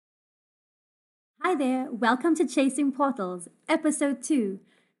Hi there, welcome to Chasing Portals, episode 2.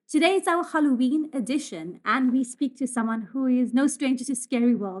 Today is our Halloween edition, and we speak to someone who is no stranger to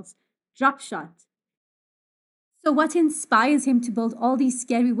scary worlds, Dropshot. So, what inspires him to build all these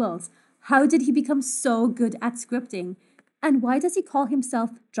scary worlds? How did he become so good at scripting? And why does he call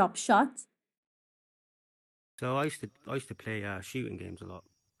himself Dropshot? So I used to play shooting games a lot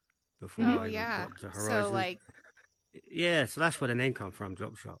before Oh I yeah. got to So Horizon. like, Yeah, so that's where the name come from,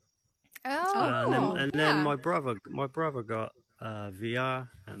 Drop Shot. And then oh and then yeah. my brother got VR,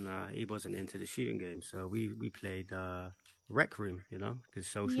 and he wasn't into the shooting game, so we played Rec Room, because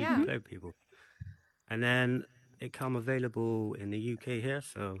socially you Yeah. can play with people. And then it come available in the UK here,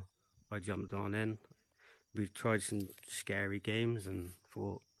 so I jumped on in. We tried some scary games and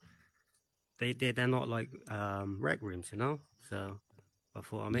thought they're not like Rec Rooms. So I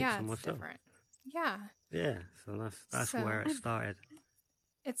thought I'd make Yeah, some it's myself. different. Yeah. Yeah, so that's So where it started,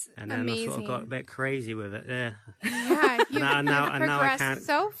 it's and then I sort of got a amazing. bit crazy with it. Yeah, Yeah, you've and now I progressed can't.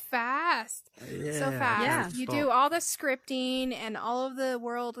 so fast. So Yeah, I fast. can't You stop. do all the scripting and all of the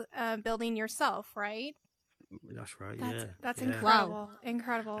world building yourself, right? That's right. That's Yeah, that's yeah. Wow.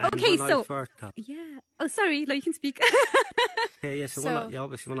 Incredible. And Okay, when I so, first come, yeah. Oh, sorry, no, you can speak. yeah. So So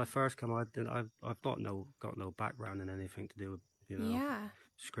obviously when I first come, I've got no background in anything to do with yeah.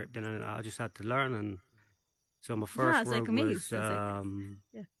 scripting, and I just had to learn. And so my Yeah, first it's like world amazed. was It's like,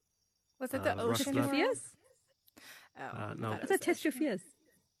 yeah. Was it the Rust Test ocean your Blood. world? fears? Oh, I No, thought it Was was that the Test Your ocean world. Fears?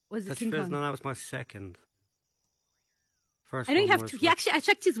 Was it Touch King Fizz. Kong? No, that was my second. I First know you one have was he like, actually, I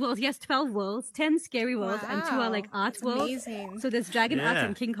checked his worlds. He has 12 worlds, 10 scary worlds, and 2 are like Wow, art that's worlds. amazing. So there's Dragon Art yeah.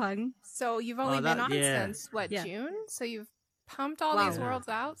 and King Kong. So you've only Oh, been that on yeah. since what, Yeah. June? So you've pumped all these Wow. Yeah. worlds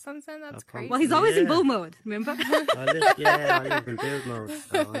out since then? I That's pumped. Well, he's crazy. always in Yeah. bull mode, remember? I live in build mode.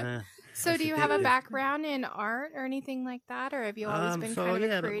 So yeah, So it's do you have a addictive. background in art or anything like that? Or have you always been So kind of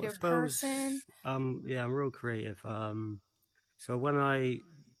a yeah, but I creative suppose person? yeah, I'm real creative. So when I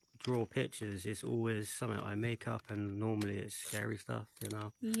draw pictures, it's always something I make up, and normally it's scary stuff.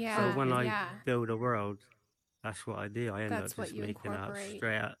 So Yeah, when I yeah. build a world, that's what I do. I end up That's what just you making up incorporate.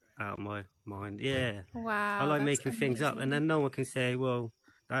 straight out of my mind. Yeah, I Wow, like that's making things up, and amazing. then no one can say, "Well,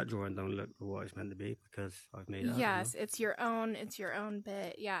 that drawing don't look what it's meant to be," because I've made it up. Yes, it's your own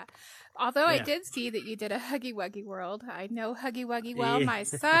bit. Yeah. Although I Yeah, did see that you did a Huggy Wuggy world. I know Huggy Wuggy well. yeah. My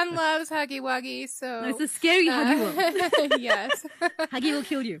son loves Huggy Wuggy, No, it's so a scary Huggy world. yes. Huggy will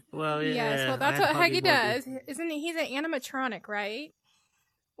kill you. Well, Yes, well yeah, I that's had what Huggy Huggy Wuggy. does. Isn't he? He's an animatronic, right?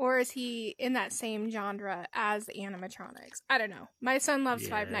 Or is he in that same genre as animatronics? I don't know. My son loves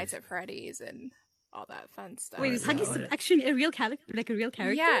Five Nights Yes. at Freddy's and all that fun stuff. Wait, is Yeah, Huggy actually a real character? Like a real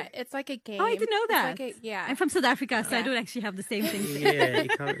character? Yeah, it's like a game. Oh, I didn't know It's that. like a yeah. I'm from South Africa, so I Yeah. don't actually have the same thing.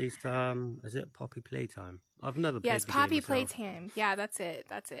 yeah. He's is it Poppy Playtime? I've never Yes, played the game Poppy myself. Playtime. Yeah, that's it.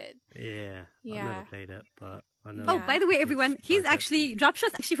 That's it. Yeah, I've Yeah. never played it, but I know. Oh, Yeah. by the way, it's everyone, he's perfect. actually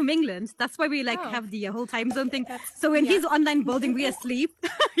Dropshot's actually from England. That's why we Oh. have the whole time zone thing. That's So when yeah. he's online building, we are asleep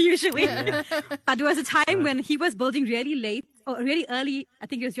usually. Yeah. But there was a time Right. when he was building really late or really early. I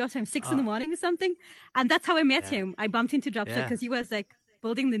think it was your time, 6 in the morning or something. And that's how I met Yeah. him. I bumped into Dropshot Yeah. because he was like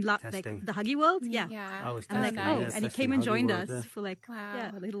building the Testing. the Huggy World. Yeah. Yeah. I was And I'm like, testing, oh, yeah, and he testing came and Huggy joined World, us yeah. for like, Wow.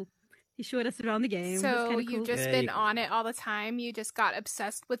 yeah, a little. He showed us around the game. It was So kind of you've cool. just Yeah, been you- on it all the time. You just got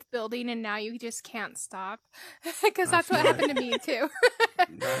obsessed with building, and now you just can't stop. Because that's That's what right. happened to me too.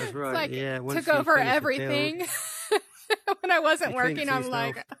 That is right. It's like yeah, once took you over finish the everything. When I wasn't You think working, to I'm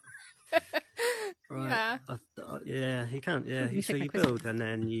like, right? yeah, Yeah, you can't. Yeah, Let me so check my you quiz. build, and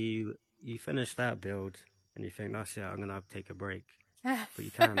then you finish that build, and you think that's it. I'm gonna have to take a break, but you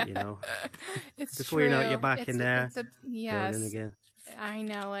can't. it's Before true. you know it, you're back It's in there, It's a, building yes, again. I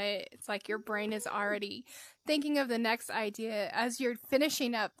know it. It's like your brain is already thinking of the next idea as you're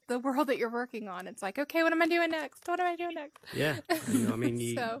finishing up the world that you're working on. It's like, okay, what am I doing next? What am I doing next? Yeah, I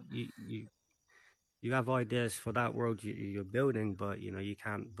mean, So you have ideas for that world you're building, but you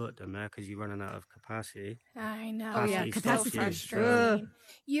can't put them there because you're running out of capacity. I know. Oh, yeah, It's Capacity so stops you, so- frustrating.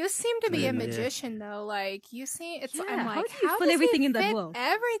 You seem to be a Yeah. magician though. Like you seem it's Yeah, I'm how like, do you how fill does everything he in that fit world?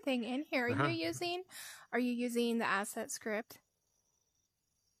 everything in here? Uh-huh. Are you using the asset script?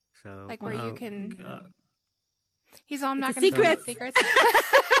 So Like where you can uh, He's all I'm not It's a gonna tell you secret. secrets.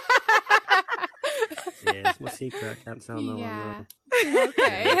 yeah, it's my secret. I can't tell no one. Yeah. No.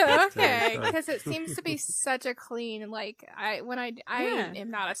 Okay, Yeah, okay, so- because it seems to be such a clean. Like I Yeah. am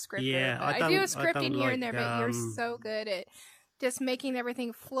not a scripter, Yeah, but I I do don't- I scripting don't here and there. like, But you're so good at just making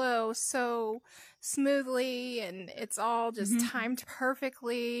everything flow so smoothly, and it's all just Mhm. timed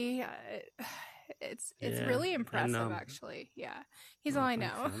perfectly. It's Yeah, really and, impressive, actually. Yeah, he's all I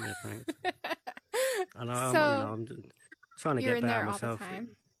thanks, know. man, yeah, thanks. And I'm, So I'm trying to you're get in better there all the myself. time.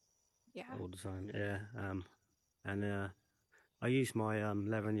 Yeah. all the time. Yeah. And I use my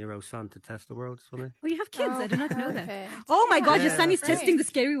 11-year-old son to test the worlds for me. Oh, you have kids? Oh, I did not know that. perfect. Oh my God, your Yeah, son is that's right. testing the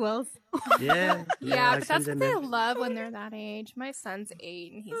scary worlds. Yeah, Yeah, I but send that's what him they in. love when they're that age. My son's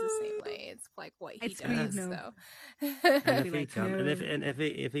 8 and he's the same way. It's like what he It's scream, does. no. So And Be if he like, jump, and no.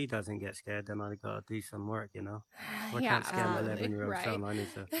 if he doesn't get scared, then I gotta do some work, you know. I yeah, can't scare my absolutely. 11-year-old Right. son. I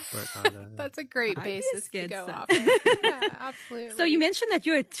need to work harder. Yeah. That's a great I'd be a basis to scared go son. off of. Yeah, absolutely. So you mentioned that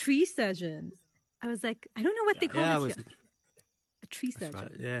you're a tree surgeon. I was like, I don't know what they call Yeah, I it was. here. A tree That's surgeon.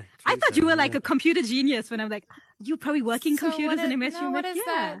 right. Yeah. I tree thought you were surgeon, like yeah. a computer genius when I'm like, you're probably working So computers what and I is, met no, you. I'm what like, is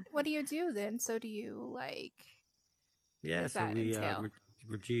yeah. that? What do you do then? So do you like, what Yeah, does so that we entail?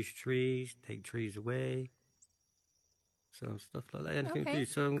 reduce trees, take trees away, so stuff like that. Anything to Okay, do.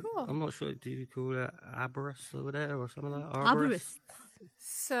 So cool. I'm not sure. Do you call it arborist over there or something like that? Arborist.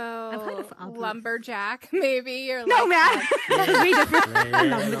 So I've heard of arborist. lumberjack, maybe, or No, like man. That's way different. Yeah,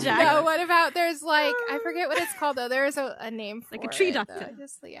 Lumberjack. no, what about there's like I forget what it's called though. There's a name for Like a tree it, though. doctor.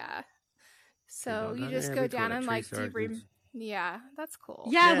 Yeah. So doctor. you just Yeah, go we call down it and tree like do surgeons. yeah, that's cool.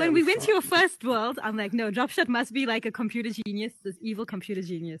 Yeah, Yeah, when we we went thought- to your first world, I'm like, no, Dropshot must be like a computer genius, this evil computer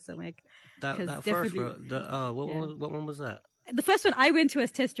genius. I'm like, That 'cause first definitely- one. What one was that? the first one I went to was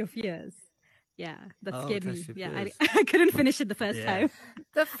Test Your Fears. Yeah, that Oh, scared me. Test Your Yeah, Fears. I couldn't finish it the first Yeah. time.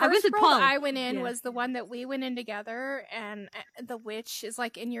 The I was first with world Paul. I went in Yeah. was the one that we went in together, and the witch is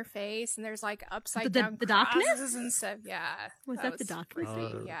like in your face, and there's like upside down the darkness? crosses and stuff. Yeah, Was that the darkness?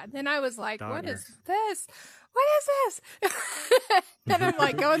 creepy. Oh, Yeah. Then I was like, "What is darkness. this? What is this?" And I'm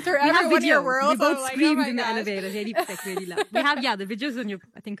like going through We have every one of your videos. worlds. We both I'm like, screamed oh my in the gosh. elevator, really loud. We have the videos on your,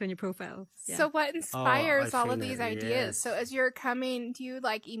 I think, on your profile. Yeah. So what inspires I've all of seen these it, ideas? yes. So as you're coming, do you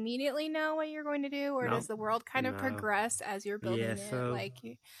like immediately know what you're going to do, or No. does the world kind of No. progress as you're building Yeah, it? so- Like,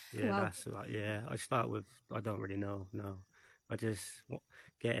 Yeah, Wow. that's right. Yeah, I start with I don't really know. No, I just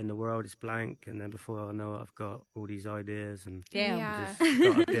get in the world. It's blank, and then before I know it, I've got all these ideas and Damn. yeah. just got a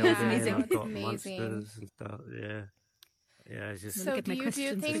building. Yeah, amazing. I've got Amazing. monsters and stuff. Yeah, yeah. It's just Look So at do my you do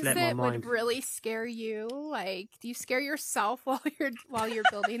questions. things Just let my that would mind- really scare you? Like, do you scare yourself while you're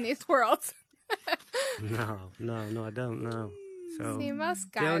building these worlds? no, I don't know. So See,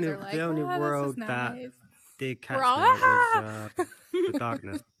 most the guys only- are like, the only "Oh, world this is that- nice." did catch We're all, me out was the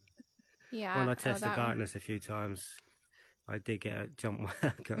darkness. Yeah. When I oh, tested that one. darkness a few times, I did get a jump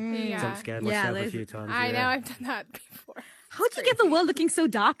Yeah. jump scared Yeah, myself a there's- few times. I yeah. know I've done that before. How do you get the world looking so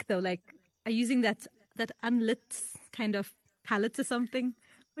dark though? Like, are you using that unlit kind of palette or something?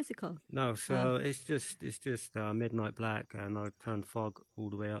 What's it called? No, so it's just midnight black, and I turn fog all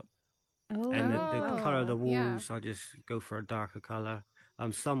the way up. Oh, And the color of the Oh, yeah. walls, I just go for a darker color.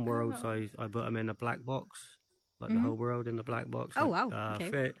 Some worlds Oh. I put them in a black box, like Mhm. the whole world in the black box. Oh, like, wow,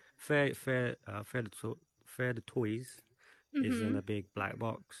 okay. Fair the Toys is in Mhm. a big black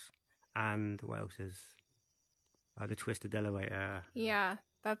box, and what else is? The Twisted Elevator. Yeah,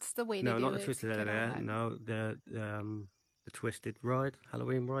 that's the way to No, do not it. the Twisted to get all Elevator. that. No, the Twisted Ride,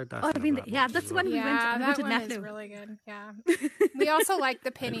 Halloween Ride. That's Oh, in a I mean, black yeah, box that's as the well. one we went. Yeah, We that went to one is Matlow. really good. Yeah, we also like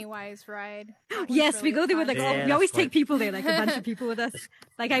the Pennywise ride. That one's Yes, we really go there with fun. like Yeah, we always that's take people there, like a bunch of people with us.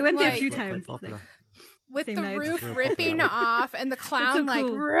 Like I went there a Like- few Quite times. popular. Like, with same the night. roof It's real ripping popular. off and the clown like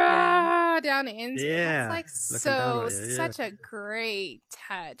cool. rah, down into Yeah, it's like looking down so at you, yeah. such a great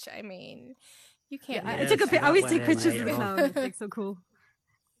touch. I mean, you can't. I Yeah, took a see pic. I that always one take in pictures of the later clown. on. It's like so cool.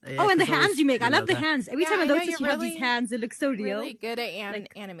 Yeah, Oh, and the 'cause always, hands you make. I love the that- hands. Every Yeah, time I I know, notice you're you have these really- hands, they look so real. really good at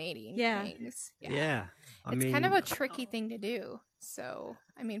Like, animating yeah. things. Yeah, I It's mean, kind of a tricky thing to do. So,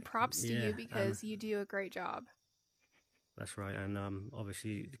 I mean, props to Yeah, you because you do a great job. that's right, and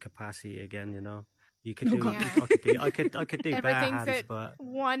obviously the capacity again. You know, you could Oh, do. God. I could do bare Everything's hands, at but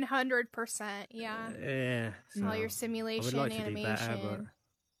 100%. Yeah. yeah. So All your simulation, like to do animation. better,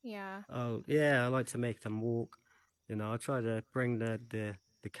 Yeah. oh yeah, I like to make them walk. You know, I try to bring the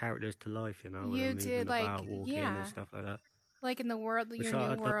characters to life. You know, when You they're did, moving like, about, walking yeah. and stuff like that. Like in the world, Which your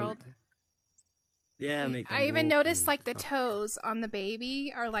I new world. Yeah, make them I even walk noticed and like the stuff. toes on the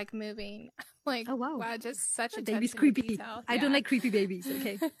baby are like moving. Like, Oh, wow. just such a Baby's attention to creepy. detail. I don't Yeah. like creepy babies.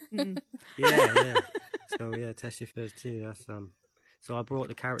 Okay. Mm. Yeah. So yeah, Tessie Field 2. That's So I brought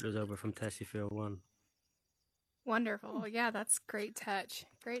the characters over from Tessie Field 1. Wonderful. Yeah, that's great touch.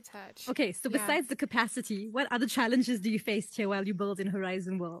 Great touch. Okay, so Yeah. besides the capacity, what other challenges do you face here while you build in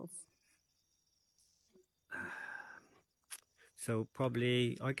Horizon Worlds? So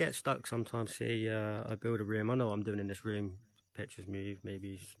probably I get stuck sometimes. Say I build a room. I know what I'm doing in this room. Pictures move,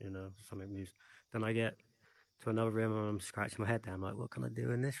 maybe something moves. Then I get to another room and I'm scratching my head down. I'm like, what can I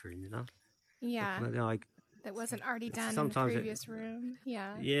do in this room? You know? What Yeah. can I do? That wasn't already done in the sometimes previous room.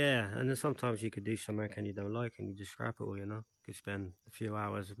 Yeah. Yeah, and then sometimes you could do some work and you don't like, and you just scrap it all. You know, you could spend a few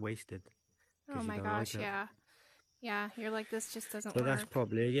hours wasted Oh because you my don't gosh, like it. yeah. Yeah, you're like, this just doesn't So that's work.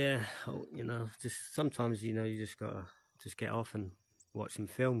 probably you know, just sometimes you just gotta just get off and watch some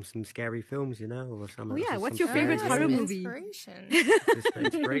films, some scary films, you know, or something. Oh yeah, just what's some your favorite scary horror some games. movie? inspiration. Just for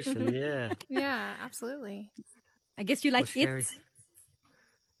inspiration, yeah. Yeah, absolutely. I guess you like What's scary?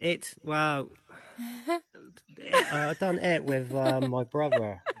 It. Well, I done it with my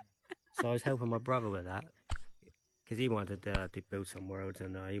brother, so I was helping my brother with that because he wanted to build some worlds,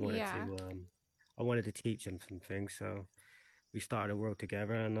 and he wanted Yeah. to. I wanted to teach him some things, so we started a world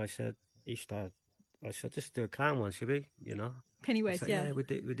together, and I said, just do a clown one, should we? You know. Pennywise, So yeah. we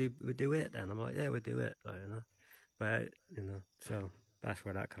do it then. I'm like, yeah, we do it, like, you know. But so that's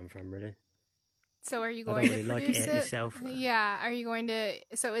where that come from, really. So are you I don't going to really like produce it myself. Yeah. Are you going to?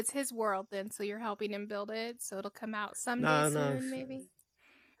 So it's his world then. So you're helping him build it. So it'll come out someday No, soon, maybe.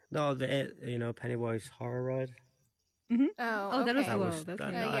 no, Pennywise horror ride. Mm-hmm. Oh, that was okay. the world.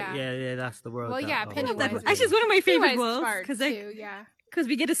 Okay. Yeah. That's the world. Well, that yeah, I I love that Pennywise one. is- Actually, it's one of my favorite Pennywise is worlds smart because too. Yeah.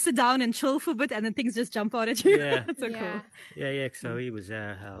 we get to sit down and chill for a bit, and then things just jump out at you. Yeah. That's so Yeah. cool. Yeah. So he was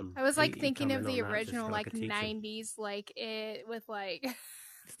there. I was like he thinking come of in the on that just original so I like could teach him. 90s like it with like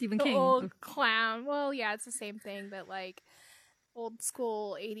Stephen the King. old clown. Well, yeah, it's the same thing, but like old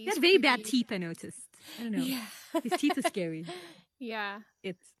school 80s. He had very bad creepy. teeth, I noticed. I don't know. Yeah. His teeth are scary. Yeah.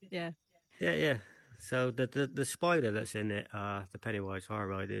 Yeah. Yeah. So the spider that's in it, the Pennywise horror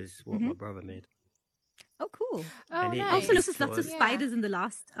ride, is what my brother made. Oh, cool. Oh, And he- I nice. also noticed sort lots of Yeah. spiders in the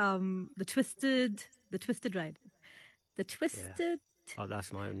last, the twisted ride. The twisted. Oh,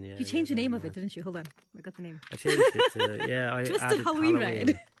 that's mine. Yeah. You changed the name of yeah. it, didn't you? Hold on, I got the name. I changed it to I Twisted added Halloween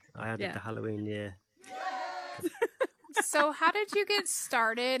ride. I added Yeah. the Halloween. Yeah. So how did you get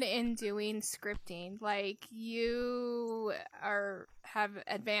started in doing scripting? Like you have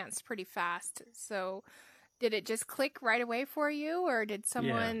advanced pretty fast. So did it just click right away for you, or did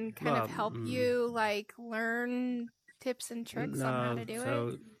someone kind of help you like learn tips and tricks on how to do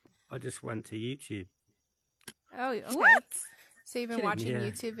it? I just went to YouTube. Oh, okay. What? So you've been Kidding. watching Yeah.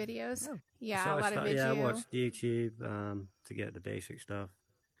 YouTube videos? Oh. Yeah, So a lot of I video. watched YouTube to get the basic stuff.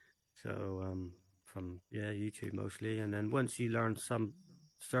 So from YouTube mostly, and then once you learn some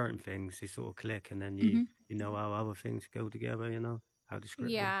certain things, they sort of click, and then you know how other things go together. You know how to script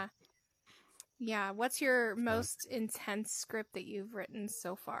them. Yeah. Yeah. What's your most intense script that you've written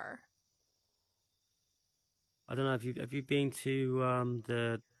so far? I don't know. Have you been to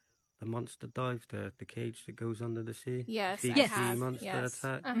the monster dive, the cage that goes under the sea? Yes, Deep I Yes. sea have. monster Yes.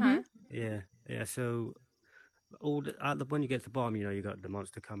 attack. Uh-huh. Yeah. So when you get to the bottom, you got the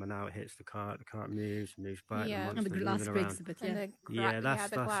monster coming out, it hits the cart moves back, Yeah. the And the monster's glass moving breaks around. a bit. And Yeah. the the glass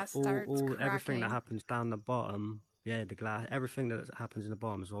That's starts all everything that cracking. happens down the bottom. Yeah, the glass, everything that happens in the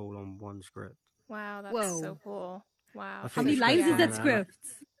bottom is all on one script. Wow, that's Whoa. so cool. Wow. I How think many it's lines running is that out, script?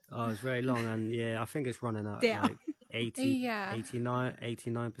 Oh, it's very long, and I think it's running out Damn. like 80, Yeah.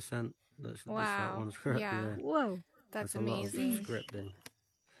 89%. That's that Wow. one script. Yeah. Yeah. Whoa. That's a lot of amazing. scripting.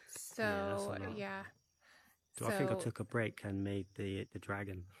 So, that's a lot. yeah. So I think I took a break and made the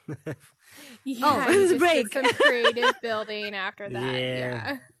dragon. Yeah, it you was a just did break. some creative building after that.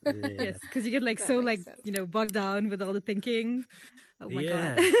 Yeah. Yeah. Yes, because you get like That so makes like sense. bogged down with all the thinking. Oh my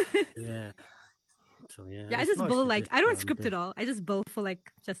god. Yeah. So yeah. Yeah, I it's just nice bull to like just, I don't script do- at all. I just bull for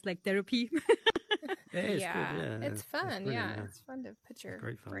like just like therapy. It is Yeah. good. Yeah. It's fun. brilliant, Yeah. It's fun to put your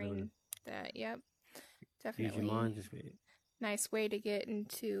great fun doing brain that. Yep. Use Definitely. your mind. Nice way to get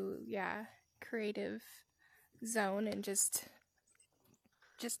into creative zone and just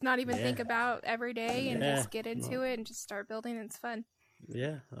not even think about every day and Yeah. just get into it and just start building. It's fun.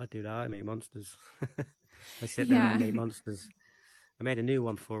 Yeah, I do that. I make monsters. I sit there and I Yeah. make monsters. I made a new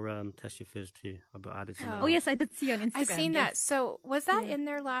one for Test Your Fizz too. I added some. Oh yes, I did see on Instagram. I seen that. yes. So was that Yeah. in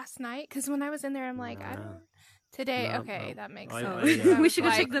there last night? Because when I was in there, I'm like, I No. don't. Today, No, okay, no. that makes I- sense. I, I We was should go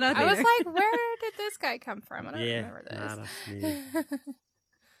check like- that out I was later. like, where did this guy come from? I don't Yeah, remember this. nah, that's new.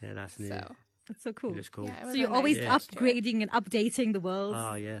 Yeah, that's new. So That's so cool. It's cool. yeah, it So was you're a nice always Yeah. gesture. upgrading and updating the world.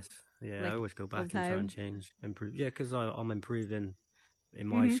 Oh yes, yeah. like, I always go back all and try time. and change, improve. Yeah, because I'm improving in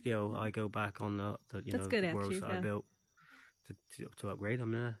my Mhm. skill. I go back on the That's good, the worlds actually, that I yeah. built to upgrade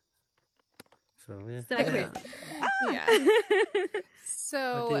them. Yeah. So yeah. Exactly. Yeah.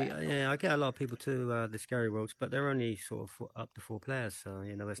 So I get a lot of people to the scary worlds, but they're only sort of up to 4 players. So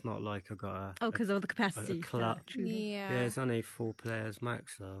it's not like I got because of the a capacity. club. True. Yeah, it's only 4 players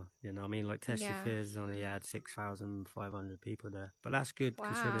max. So I mean, like Test Your Yeah. Fears only had 6,500 people there, but that's good Wow.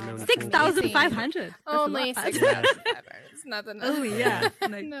 considering only 6,500. only That's a lot. 6,500. It's nothing. Oh yeah.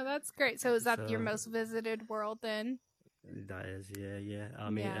 Like, No, that's great. So is that your So- most visited world then? That is, yeah. I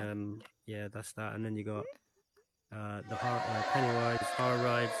mean, that's that, and then you got the Pennywise horror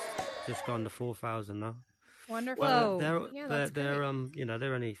rides just gone to 4,000 now. Wonderful. Whoa. They're that's they're great.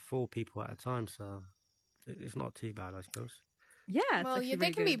 they're only 4 people at a time, so it's not too bad, I suppose. yeah. It's Well, actually they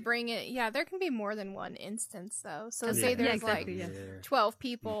really can be good. bringing. Yeah, there can be more than one instance though. So Yeah. say Yeah, there's exactly, like yeah. 12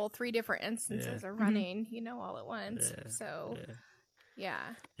 people, 3 different instances are running, all at once. Yeah. So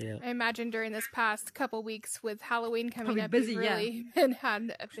Yeah. I imagine during this past couple weeks with Halloween coming Probably up, busy, you've yeah. really been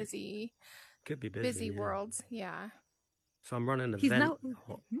had a busy Could be busy. Yeah. worlds. Yeah. So I'm running an He's event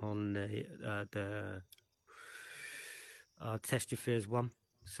now- on the Test Your Fears one.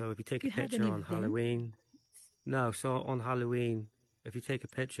 So if you take You a had an picture on event? Halloween, so on Halloween, if you take a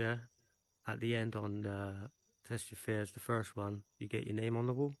picture at the end on Test Your Fears, the first one, you get your name on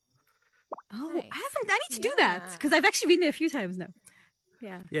the wall. Oh, Nice. I need to do that Yeah. because I've actually been there a few times now.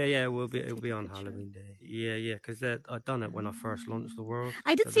 Yeah. Yeah, it'll Take a be on picture. Halloween day. Yeah, because I've done it when I first launched the world.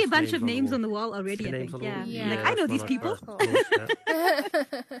 I did So see a there's bunch of names wall. on the wall already. See I names think. on the Yeah. wall? Yeah. I'm like, I that's know when these people. first launched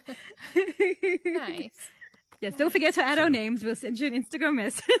it. Nice. Yes. Don't forget to add our names. We'll send you an Instagram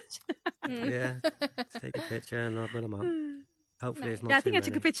message. Yeah, take a picture and I'll put them up. Hopefully it's not Yeah, I too think I took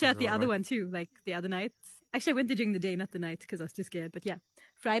a many, picture at the otherwise- other one too, like the other night. Actually, I went there during the day, not the night, because I was too scared. But yeah,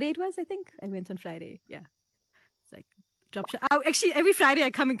 Friday it was. I think I went on Friday. Yeah, it's like drop shot. Oh, actually, every Friday I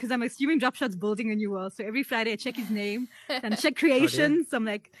come in because I'm assuming drop shot's building a new world. So every Friday I check his name and check creations. I'm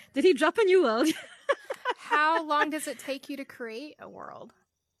like, did he drop a new world? How long does it take you to create a world?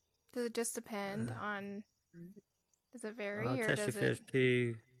 Does it just depend on? Does it vary or Test Your does Fears it?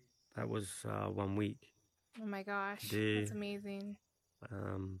 2, that was 1 week. Oh my gosh, Do- that's amazing.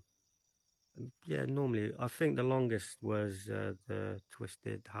 Yeah, normally I think the longest was the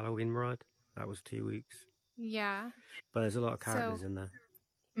Twisted Halloween ride. That was 2 weeks. Yeah, But there's a lot of So- characters in there.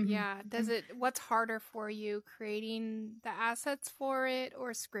 yeah. Does it? What's harder for you, creating the assets for it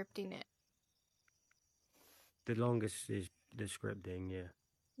or scripting it? The longest is the scripting. Yeah,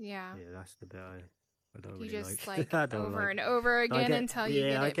 Yeah. that's the bit I don't You really just like. like I don't over like. and over I again get- until you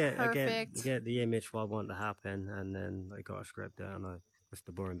yeah, get it perfect. I get the image what I want to happen, and then I got a script there, and that's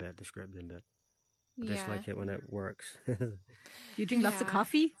the boring bit, the scripting bit. I just like it when it works. You drink lots of Yeah.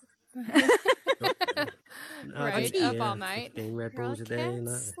 coffee. Right, just- up all night. 15 Red You're Bulls like, a day. And "Can't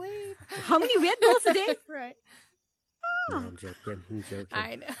that. sleep." How many Red Bulls a day? Right. No, I'm joking. I'm joking.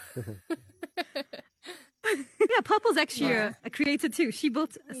 I know. Yeah, Purple's actually Yeah. a creator too. She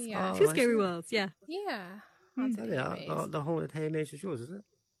built Yeah. two I scary see. worlds. Yeah. Yeah. Oh, Haunted yeah, Haymaze. the Haunted Haymaze is yours, is it?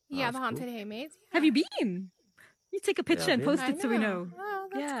 Yeah, that's the cool. Haunted Haymaze. Have you been? You take a picture I've and been. post it so we know. Oh,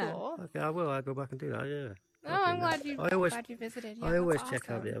 that's Yeah. cool. Okay, I will. I'll go back and do that. Yeah. Oh, I'm glad you. I always, glad you visited. Yeah, I that's always check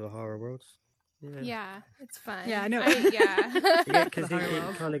out awesome. the other horror worlds. Yeah. Yeah, it's fun. Yeah, I know. yeah. Yeah, because The horror it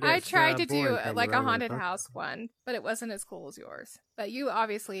world. kind of I gets. tried to do boring from like your a own haunted stuff. house one, but it wasn't as cool as yours. But you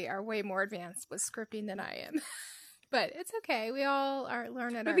obviously are way more advanced with scripting than I am. But it's okay. We all are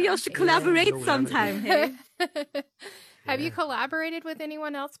learning. Maybe y'all should collaborate Yeah, sometime. Hey. Have you Yeah. collaborated with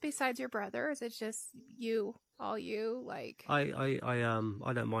anyone else besides your brother? Or is it just you, all you? Like, I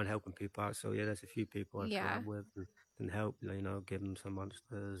don't mind helping people out. So yeah, there's a few people I Yeah. collab with and help. Give them some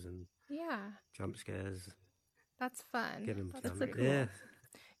monsters and yeah, jump scares. that's fun. Give them That's some. so pretty cool. Yeah.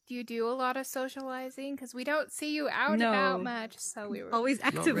 Do you do a lot of socializing? Because we don't see you out No. about much. So we were. Always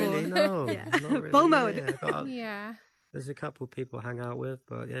Not active really. mode. No. Yeah. Not really, Bull mode. yeah. Yeah. There's a couple of people I hang out with,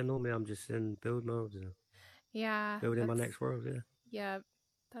 but yeah, normally I'm just in build mode, Yeah. building my that's- next world. Yeah. Yeah.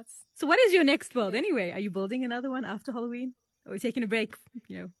 That's. So what is your next world anyway? Are you building another one after Halloween? Or are you taking a break?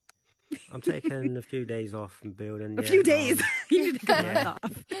 I'm taking a few days off and building. A yeah, few days. You should take a yeah. month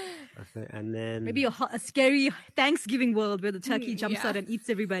off. I think, and then Maybe a scary Thanksgiving world where the turkey jumps yeah. out and eats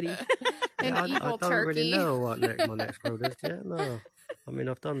everybody. An I evil don't turkey. really know what my next world is yet. No, I mean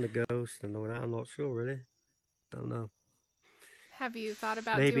I've done the ghost and all that. I'm not sure really. Don't know. Have you thought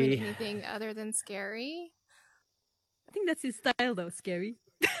about Maybe- doing anything other than scary? I think that's his style though, scary.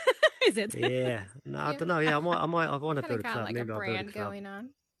 Is it? Yeah, no, I Yeah. don't know. Yeah, I want to Kind build of a got club. like Maybe a I'll build a brand club. going on.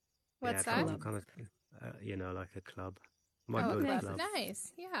 What's yeah, that? Kind of, like a club. Might Oh, build a club. club.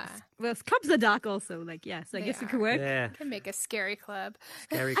 Nice. Yeah. Well, clubs are dark also. Like, yeah, so I They guess it are. could work. Yeah, Can make a scary club.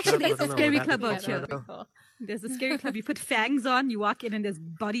 scary Actually, club. there I is a don't know, scary would that club be out Yeah, here. that'd popular be though? cool. There's a scary club. You put fangs on, you walk in, and there's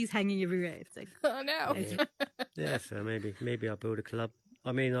bodies hanging everywhere. It's like, Oh no. Yeah. Yeah, so maybe I'll build a club.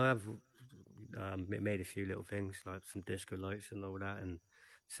 I mean, I have made a few little things like some disco lights and all that, and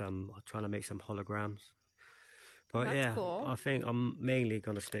some trying to make some holograms. But That's yeah, cool. I think I'm mainly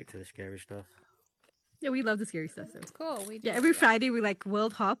gonna stick to the scary stuff. yeah, we love the scary stuff. So. It's cool. We Yeah, do every too. Friday we like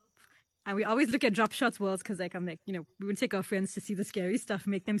World Hop, and we always look at Drop Shots Worlds because like I'm like, you know, we would take our friends to see the scary stuff,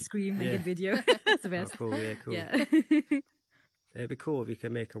 make them scream, and Yeah. get video. That's the Oh, best. cool, yeah, cool. Yeah. It'd be cool if you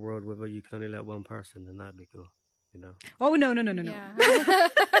could make a world where you can only let one person, then that'd be cool. You know. Oh no. Yeah.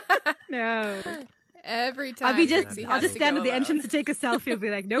 No. Every time. I'll be just Trixie I'll has just to stand go at the alone. entrance to take a selfie. I'll be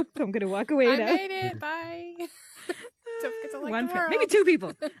like, nope, I'm gonna walk away I now. made it. Bye. Don't forget to like One the maybe world. 2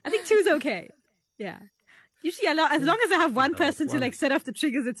 people. I think 2 is okay. Yeah. Usually, as long as I have one No, person to one. like set off the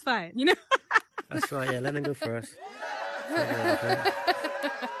triggers, it's fine. You know. That's right. Yeah, let them go first.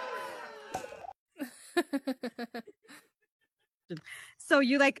 So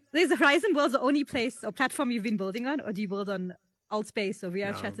you like, there's the Horizon World's the only place or platform you've been building on, or do you build on Altspace or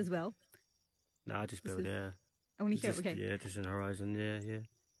VR Chat No. as well? No, I just This build. is- Yeah. Only here, Just, okay. Yeah, just in Horizon, yeah.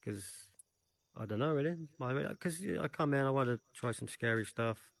 Because I don't know really. Because I come in, I want to try some scary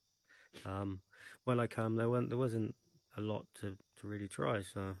stuff. When I come, there wasn't a lot to really try,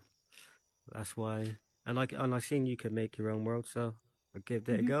 so that's why. And I seen you could make your own world, so I give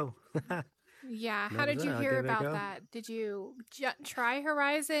that a go. Yeah. That How was did you it. I hear gave it a about go. that? Did you try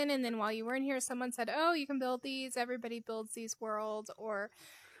Horizon, and then while you were in here, someone said, "Oh, you can build these. Everybody builds these worlds," or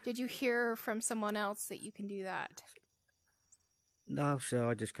did you hear from someone else that you can do that? No, so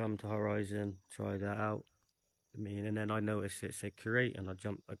I just come to Horizon, try that out. I mean, and then I noticed it said create, and I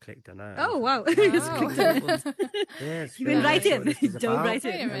clicked on that. Oh wow! and You just I clicked was on like, it. well, yeah, You went right that's what in. this is Don't about. write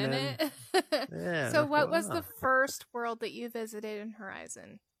Wait a in. And then- minute. Yeah. So, and I what thought, was the "Oh." first world that you visited in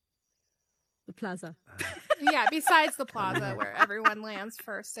Horizon? The plaza. Yeah, besides the plaza where everyone lands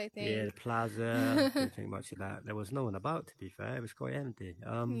first, I think. Yeah, the plaza. Didn't think much of that. There was no one about. To be fair, it was quite empty.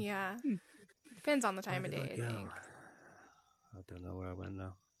 Yeah. Depends on the time of where day, did I I go? think. I don't know where I went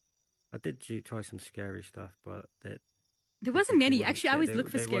now. I did try some scary stuff, but There wasn't they many. weren't Actually, I sca- always they- look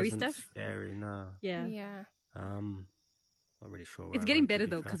for they scary wasn't stuff. Scary, no. Yeah. Yeah. Not really sure. Where It's I getting went, to better be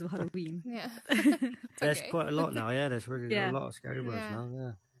though fair. because of Halloween. Yeah. There's okay. quite a lot now. Yeah, there's really Yeah. a lot of scary words Yeah. now.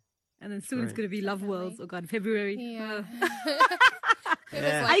 Yeah. And then soon it's Great. going to be Love Definitely. Worlds. Oh God, February. Yeah. It was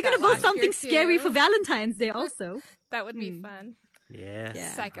Yeah. like Are you going that to build last year, something scary too. for Valentine's Day also? That would be Hmm. fun. Yeah.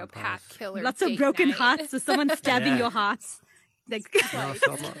 Yeah. Psychopath killer. Lots of date broken night. hearts. So someone stabbing Yeah. your hearts. Like, No,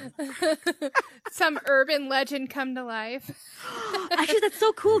 so I'm Some urban legend come to life. actually, that's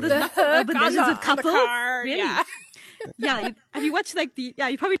so cool. There's lots of urban On legends the- of on the couples. car, Really? Yeah. Yeah, have you watched like you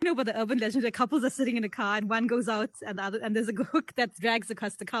probably know about the urban legend where couples are sitting in a car and one goes out and there's a hook that drags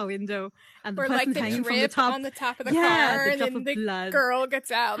across the car window and the Or like person's the hanging from the drip top. on the top of the Yeah, car, the and drop then of the blood. girl gets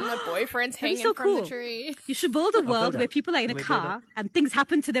out, and the boyfriend's That'd be hanging so from the cool. tree. You should build a build world that. where people are in a Can we build car and things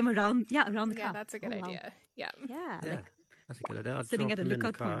happen to them around the Yeah, car. that's a good Oh, wow. idea. Yeah. Yeah, Yeah, like that's a good idea. I'd sitting drop at a them in the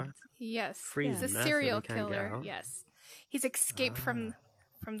lookout car. point. Yes. Freeze He's a them there so serial they can't get killer. out. Yes. He's escaped from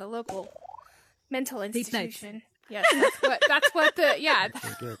the local mental Date night. institution. Yes, that's what the Okay,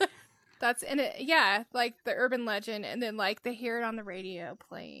 good. that's in it. Yeah, like the urban legend, and then like they hear it on the radio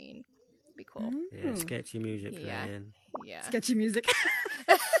playing. Be cool. Yeah, sketchy music Yeah. playing. Yeah. Sketchy music.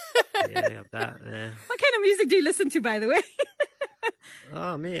 Yeah, have that. Yeah. What kind of music do you listen to, by the way?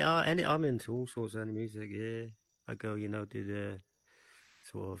 Oh, me. I'm into all sorts of music. Yeah, I go, do the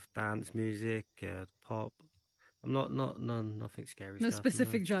sort of dance music, pop. I'm nothing scary. No stuff,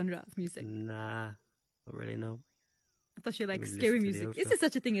 specific genre of music. Nah, not really. No. I thought you like Maybe scary listen to the music. old Is there stuff.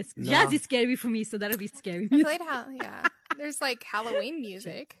 such a thing as No. jazz is scary for me, so that'll be scary I music. played yeah. There's like Halloween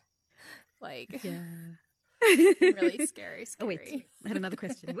music, like Yeah. really scary. Oh wait, Scary. I had another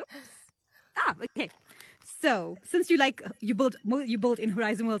question. Whoops. Okay. So since you build in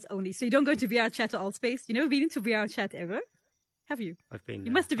Horizon Worlds only, so you don't go to VR Chat or Altspace. You never been into VR Chat ever, have you? I've been.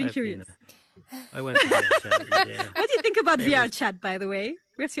 You must have been I've curious. I went to the yeah. What do you think about It VR was- Chat, by the way?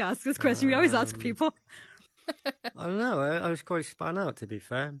 We have to ask this question. We always ask people. I don't know. I was quite spun out, to be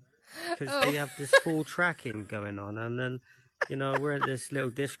fair, because Oh. they have this full tracking going on, and then we're at this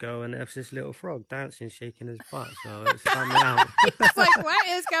little disco, and there's this little frog dancing, shaking his butt. So it's spun me out. It's like, what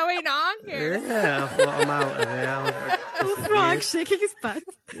is going on here? Yeah, I thought I'm out of here. I was like, this is Mark shaking his butt.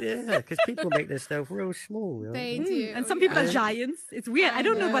 Yeah, because people make their stuff real small. You know? They do. And some people are yeah. giants. It's weird. I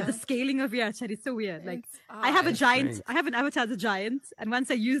don't know about the know. scaling of VRChat. It's so weird. Like, It's I have a odd. giant. strange. I have an avatar as a giant, and once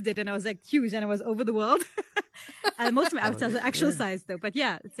I used it, and I was like huge, and I was over the world. And most of my avatars are actual size, though. But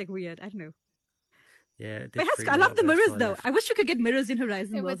yeah, it's like weird. I don't know. Yeah, it But did it has, freak I me love out, the but it's mirrors, fine though. if- I wish you could get mirrors in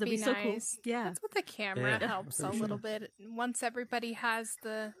Horizon It Worlds. would That'd be be so cool. nice. Yeah. That's what the camera Yeah, helps a pretty little sure. bit. Once everybody has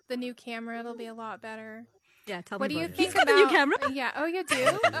the new camera, it'll be a lot better. Yeah. Tell What me do you about it. think He's got about a new camera. Yeah. Oh, you do.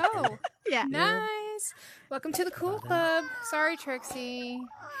 Oh, Yeah. nice. Welcome to the cool club. Sorry, Trixie.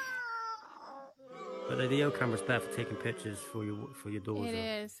 But the video camera's better for taking pictures for your doors. It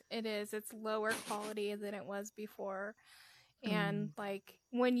though. is. It is. It's lower quality than it was before. And like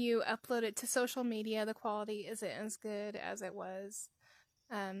when you upload it to social media, the quality isn't as good as it was.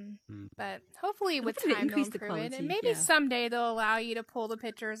 But hopefully with Hopefully they time they'll increase the improve it. And quality, maybe yeah. someday they'll allow you to pull the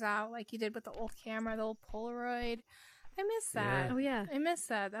pictures out like you did with the old camera, the old Polaroid. I miss that. Yeah. Oh yeah. I miss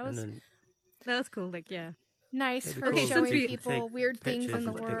that. That And was then That was cool. Like yeah. nice It'd be for cool if showing we could people take weird things pictures in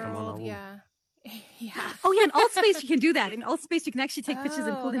the and stick 'em on our world. wall. Yeah. Yeah. Oh yeah. In alt space you can do that. In alt space you can actually take pictures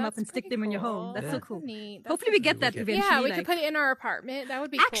and pull Oh, them up that's and stick pretty them in your home. cool. That's so Yeah. cool. Neat. That's Hopefully we get We that get- eventually. Yeah, we like- could put it in our apartment. That would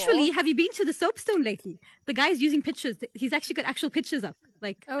be Actually, cool. have you been to the soapstone lately? The guy's using pictures. He's actually got actual pictures up.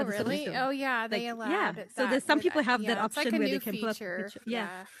 Like Oh at the really? soapstone. Oh yeah, they Like, allowed yeah. it. So there's some with people have that yeah, it's like option a where new they can pull up a feature. picture.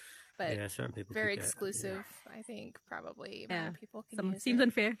 Yeah. But Yeah, certain people very could get it, exclusive. I think probably Yeah. more people can Some use seems it.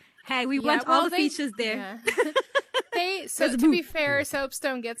 unfair. Hey, we Yeah, want all well, the they- features there. Yeah. So There's a to be booth. fair,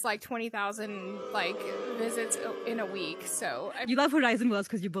 Soapstone gets like 20,000 like visits in a week. So You love Horizon Worlds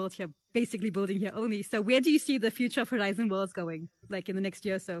because you built here, basically building here only. So where do you see the future of Horizon Worlds going, like in the next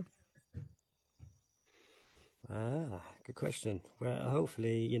year or so? Good question. Well,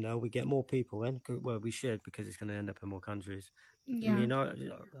 hopefully, we get more people in. Well, we should because it's going to end up in more countries. yeah,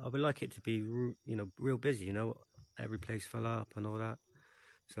 I would like it to be, real busy. Every place fill up and all that.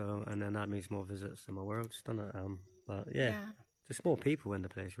 So, and then that means more visits to my worlds, doesn't it? But yeah, just more people in the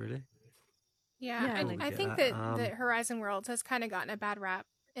place, really. yeah. Yeah, I like think that. that Horizon Worlds has kind of gotten a bad rap.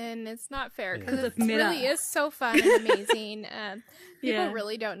 And it's not fair Yeah. because Because it of meta. really is so fun and amazing. People Yeah.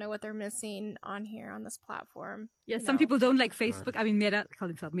 really don't know what they're missing on here on this platform. Yeah, you some know. people don't like Facebook. I mean, Meta, call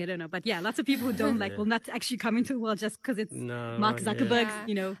themselves Meta now, but yeah, lots of people who don't like Yeah. will not actually come into the world just because it's No, Mark yeah. Zuckerberg.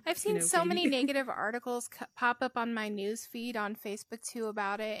 Yeah. I've seen so many baby. negative articles pop up on my news feed on Facebook too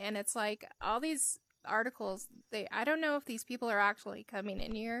about it, and it's like all these articles. I don't know if these people are actually coming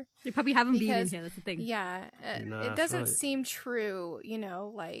in here. They probably haven't been in Because- here. That's the thing. Yeah, No, it that's doesn't right. seem true.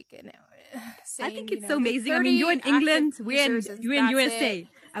 Like I saying, think you it's know, so with amazing. I mean, you're in 30 active England, we're in users, you're in that's USA, it.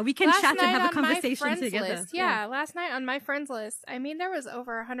 and we can Last chat and night have a on my conversation friends together. list, yeah, last night on my friends list, I mean, there was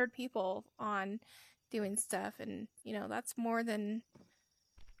over 100 people on doing stuff, and that's more than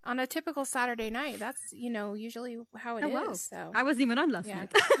on a typical Saturday night. That's usually how it is. Oh, wow. So I wasn't even on last Yeah.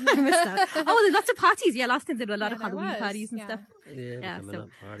 night. I missed that. Oh, there's lots of parties. Yeah, last time there were a lot Yeah, of there Halloween was, parties and yeah. stuff. Yeah, Yeah, coming so- up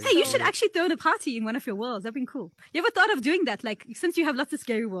parties. Hey, you So- should actually throw in a party in one of your worlds. That'd been cool. You ever thought of doing that? Like, since you have lots of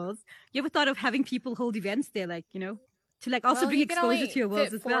scary worlds, you ever thought of having people hold events there? Like, to like also Well, bring you can only exposure to your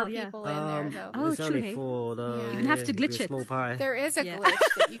worlds fit as well. 4 Yeah. people in there, though. Oh, it's true, only hey? for the. Yeah. You're gonna have to it'll be glitch a it. Small pie. There is a Yeah.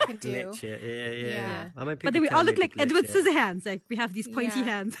 glitch that you can do. Glitch it, yeah. Yeah. I mean, But then we people all tell look me like to glitch Edward it. Scissorhands. Like, we have these pointy Yeah.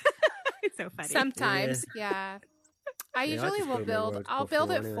 hands. It's so funny. Sometimes, yeah. I I usually just will go to build. worlds I'll build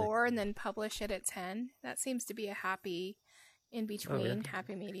before at anyway. 4 and then publish it at 10. That seems to be a happy in between,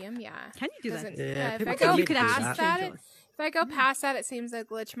 happy medium. Yeah. Can you do that? Doesn't- Yeah, if people I tell go me to do past that. that, if I go past that, it seems to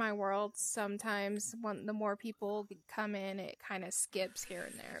glitch my world sometimes. When the more people come in, it kind of skips here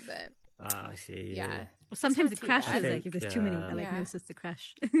and there. But I see. yeah, Well, sometimes not it too crashes. bad. Like, if there's too many, I like Yeah. notice to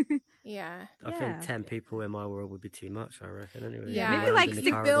crash. yeah. I Yeah. think 10 people in my world would be too much, I reckon, anyway. Yeah, maybe, Around like, in the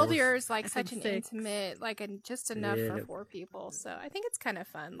you build corridors. yours like I such think an 6. intimate, like just enough Yeah. for 4 people. So I think it's kind of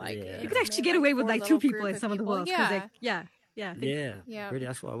fun. Like Yeah. You could actually get away with like 2 people in some of the worlds. 'Cause, Yeah, like, yeah. I think- Yeah. Really,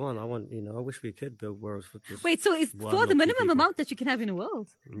 that's what I want. I wish we could build worlds for just. Wait, so it's one 4 or the 2 minimum people. amount that you can have in a world?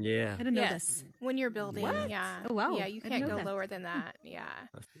 Yeah. I didn't know yes, when you're building, What? yeah. Oh, wow. Yeah, you I didn't can't know go that. lower than that. Yeah.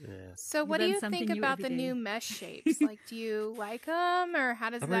 Yeah. So, what do learn you something think new about every the day. new mesh shapes? Like, do you like them, or how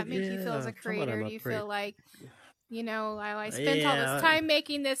does I that mean, make you feel as a yeah, some of them creator? are Do you pretty- feel like, I spent all Yeah. this time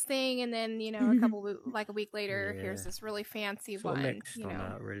making this thing, and then a week later, here's Yeah. this really fancy Sort of one. mixed on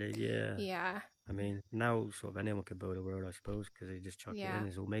that, really. Yeah. Yeah, I mean, now sort of anyone can build a world, I suppose, because they just chuck it Yeah. in.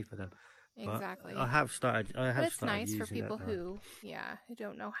 It's all made for them. But exactly. I have started. But it's started nice for using it people now. who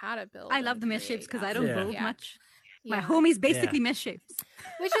don't know how to build. I love and the mesh create shapes because I don't Yeah. build Yeah. much. My Yeah. home is basically mesh shapes.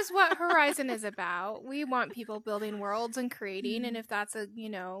 Which is what Horizon is about. We want people building worlds and creating, and if that's a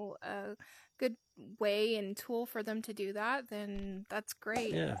good way and tool for them to do that, then that's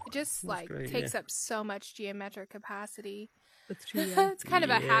great. Yeah, It just that's great, takes up so much geometric capacity. That's true. Yeah. It's kind of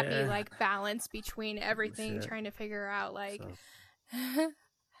a happy Yeah. like balance between everything, it. trying to figure out like So,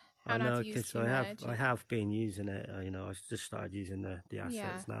 how I not know to use because too much. I have been using it. You know, I just started using the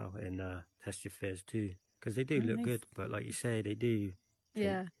assets now in Test Your Fears too, because they do Oh, look nice. good, but like you say, they do take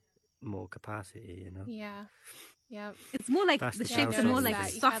Yeah. more capacity. You know, Yeah. Yep. It's more like That's the the shapes are downside more of like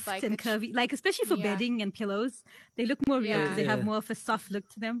it. You had, soft like, and the curvy, like especially for Yeah. bedding and pillows. They look more real because they have Yeah. more of a soft look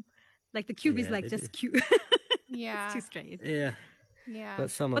to them. Like the cube is Yeah, like they just do. cute. It's Yeah. too strange. Yeah, Yeah.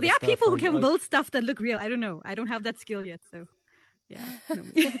 but some But of the there are stuff people who can build stuff that look real. I don't know. I don't have that skill yet, so yeah. No.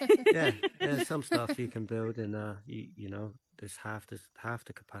 yeah, some stuff you can build, and you know, there's half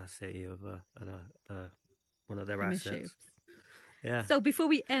the capacity of one of their Image assets. shapes. Yeah. So before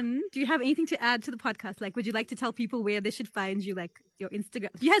we end, do you have anything to add to the podcast? Like, would you like to tell people where they should find you, like your Instagram?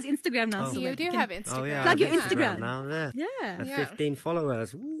 You have Instagram now, Oh. so You like, do you can, have Instagram. Oh yeah, Plug I have your Instagram. now. Yeah, yeah, At Yeah. 15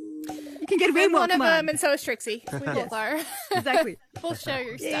 followers. Woo. you can get way I'm more. one of Come them, on. and so is Trixie. We both are. Exactly. We'll share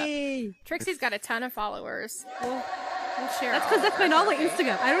your stuff. Yay! Trixie's got a ton of followers. We'll share. That's all because of that's my ours, normal okay?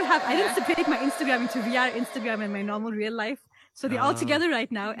 Instagram. I didn't separate my Instagram into VR Instagram and my normal real life. So they're all Oh. together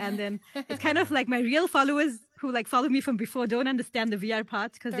right now. And then it's kind of like my real followers who like follow me from before don't understand the VR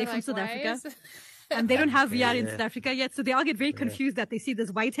part because they're from like, South "Why Africa. is-" And they don't have VR in Yeah. South Africa yet. So they all get very confused that they see this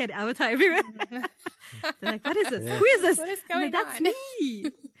white-haired avatar everywhere. They're like, what is this? Yeah. Who is this? What is I'm going like, that's on?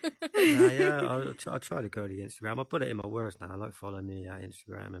 me. Yeah, I'll try to go to the Instagram. I'll put it in my words now. Like, follow me at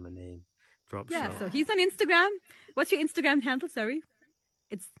Instagram and my name. Yeah, Dropshot. so he's on Instagram. What's your Instagram handle? Sorry.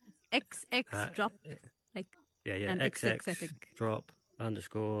 It's XxDrop. Like, Yeah, and XX, I think.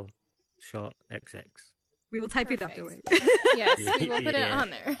 Drop_shot XX. we will type it up, Perfect. don't worry. Yes, we will put it Yeah. on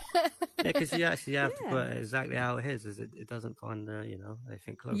there. Yeah, because you actually have to Yeah. put it exactly how it is it doesn't find, you know,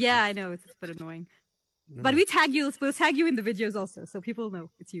 anything close. Yeah, I know. It's a bit annoying. No. But we'll tag you in the videos also, so people know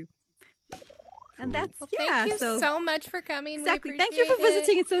it's you. And Cool. that's, Well, yeah. thank you so much for coming. We Exactly. Thank you for appreciate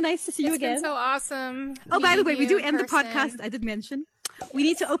visiting. It. It's so nice to see you It's again. been so awesome. Oh, by the meeting way, we you do in end the person. podcast. I did mention we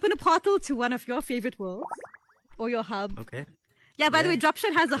need to open a portal to one of your favorite worlds or your hub. Okay. Yeah, by the Yeah. way,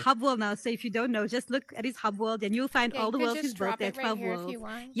 Dropshot has a hub world now. So if you don't know, just look at his hub world and you'll find Yeah, all you the could worlds just he's built. drop There are it right 12 here if worlds. you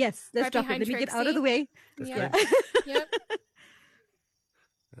want. Yes, let's Right drop it. behind Let me get out of the Trixie. way. Let's Yep. go. Yep.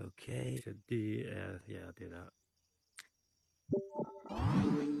 Okay. So I'll do that.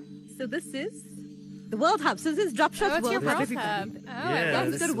 So this is the World Hub. So this is Dropshot's Oh, it's your World Hub. world everybody. hub. Oh, Yeah, I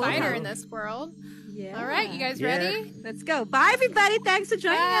love this the is World spider Hub. in this world. Yeah. All right, you guys Yeah. ready? Let's go. Bye, everybody. Thanks for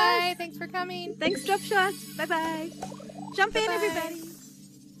joining Bye. us. Thanks for coming. Thanks, Dropshot. Bye-bye. Jump in, Bye-bye. everybody.